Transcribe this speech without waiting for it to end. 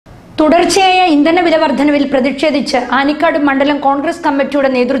തുടർച്ചയായ ഇന്ധന വില വർധനവിൽ പ്രതിഷേധിച്ച് ആനിക്കാട് മണ്ഡലം കോൺഗ്രസ് കമ്മിറ്റിയുടെ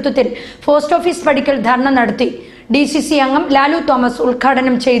നേതൃത്വത്തിൽ പോസ്റ്റ് ഓഫീസ് പടിക്കൽ ധർണ നടത്തി. ഡിസിസി അംഗം ലാലു തോമസ്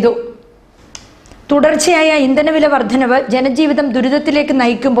ഉദ്ഘാടനം ചെയ്തു. തുടർച്ചയായ ഇന്ധനവില വർധനവ് ജനജീവിതം ദുരിതത്തിലേക്ക്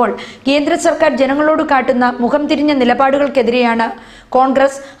നയിക്കുമ്പോൾ കേന്ദ്ര സർക്കാർ ജനങ്ങളോട് കാട്ടുന്ന മുഖം തിരിഞ്ഞ നിലപാടുകൾക്കെതിരെയാണ്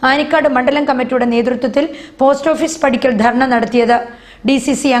കോൺഗ്രസ് ആനിക്കാട് മണ്ഡലം കമ്മിറ്റിയുടെ നേതൃത്വത്തിൽ പോസ്റ്റ് ഓഫീസ് പടിക്കൽ ധർണ നടത്തിയത്.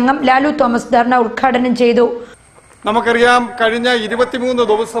 ഡിസിസി അംഗം ലാലു തോമസ് ധർണ ഉദ്ഘാടനം ചെയ്തു. നമുക്കറിയാം, കഴിഞ്ഞ 23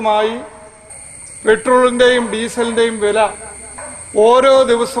 ദിവസമായി പെട്രോളിന്റെയും ഡീസലിന്റെയും വില ഓരോ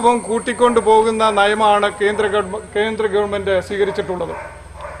ദിവസവും കൂട്ടിക്കൊണ്ടു പോകുന്ന നയമാണ് കേന്ദ്ര ഗവൺമെന്റ് സ്വീകരിച്ചിട്ടുള്ളത്.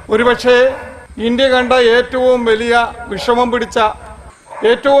 ഒരുപക്ഷെ ഇന്ത്യ കണ്ട ഏറ്റവും വലിയ വിഷമം പിടിച്ച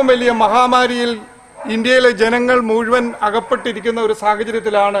ഏറ്റവും വലിയ മഹാമാരിയിൽ ഇന്ത്യയിലെ ജനങ്ങൾ മുഴുവൻ അകപ്പെട്ടിരിക്കുന്ന ഒരു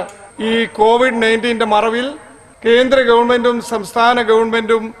സാഹചര്യത്തിലാണ് ഈ കോവിഡ്-19 മറവിൽ കേന്ദ്ര ഗവൺമെന്റും സംസ്ഥാന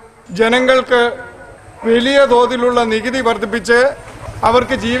ഗവൺമെന്റും ജനങ്ങൾക്ക് വലിയ തോതിലുള്ള നികുതി വർദ്ധിപ്പിച്ച്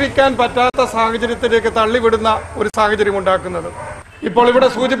അവർക്ക് ജീവിക്കാൻ പറ്റാത്ത സാഹചര്യത്തിലേക്ക് തള്ളിവിടുന്ന ഒരു സാഹചര്യം ഉണ്ടാക്കുന്നത്. ഇപ്പോൾ ഇവിടെ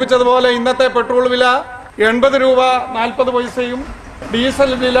സൂചിപ്പിച്ചതുപോലെ ഇന്നത്തെ പെട്രോൾ വില 80 രൂപ 40 പൈസയും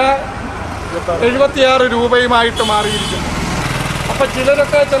ഡീസൽ വില 76 രൂപയുമായിട്ട് മാറിയിരിക്കുന്നു. അപ്പൊ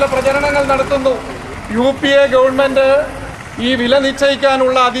ചിലരൊക്കെ ചില പ്രചരണങ്ങൾ നടത്തുന്നു. UPA ഗവൺമെന്റ് ഈ വില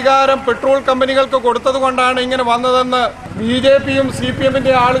നിശ്ചയിക്കാനുള്ള അധികാരം പെട്രോൾ കമ്പനികൾക്ക് കൊടുത്തതുകൊണ്ടാണ് ഇങ്ങനെ വന്നതെന്ന് BJPയും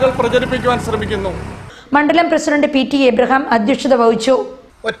CPMന്റെ ആളുകൾ പ്രചരിപ്പിക്കുവാൻ ശ്രമിക്കുന്നു. മണ്ഡലം പ്രസിഡന്റ് PT എബ്രഹാം അധ്യക്ഷത വഹിച്ചു.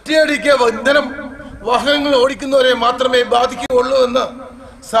 ഒറ്റയടിക്ക് ഇന്ധനം വാഹനങ്ങൾ ഓടിക്കുന്നവരെ മാത്രമേ ബാധിക്കുകയുള്ളൂ എന്ന്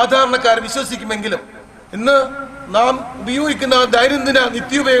സാധാരണക്കാർ വിശ്വസിക്കുമെങ്കിലും ഇന്ന് നാം ഉപയോഗിക്കുന്ന ദൈനംദിന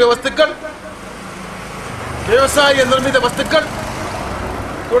നിത്യോപയോഗ വസ്തുക്കൾ, വ്യവസായ നിർമ്മിത വസ്തുക്കൾ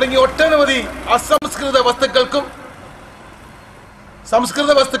തുടങ്ങി ഒട്ടനവധി അസംസ്കൃത വസ്തുക്കൾക്കും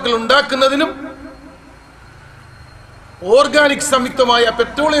സംസ്കൃത വസ്തുക്കൾ ഉണ്ടാക്കുന്നതിനും ഓർഗാനിക് സംയുക്തമായ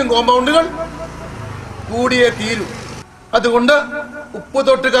പെട്രോളിയം കോമ്പൗണ്ടുകൾ കൂടിയേ തീരൂ. അതുകൊണ്ട് ഉപ്പ്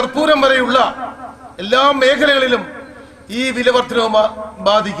തൊട്ട് കർപ്പൂരം വരെയുള്ള എല്ലാ മേഖലകളിലും ഈ വില വർധനവ്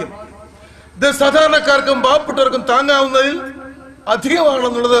ബാധിക്കും. ഇത് സാധാരണക്കാർക്കും പാവപ്പെട്ടവർക്കും താങ്ങാവുന്നതിൽ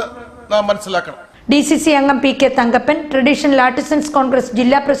അധികമാണെന്നുള്ളത് നാം മനസ്സിലാക്കണം. DCC അംഗം PK Thankappan, traditional artisans Congress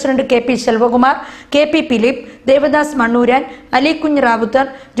ജില്ലാ president KP Selvakumar, KP Philip, Devdas Mannooran, Alikunju Rawther,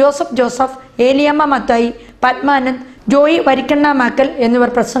 Joseph, Eliyamma Mathai, Padmanand, Joy വരിക്കണ്ണ മാക്കൽ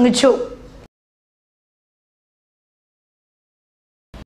എന്നിവർ പ്രസംഗിച്ചു.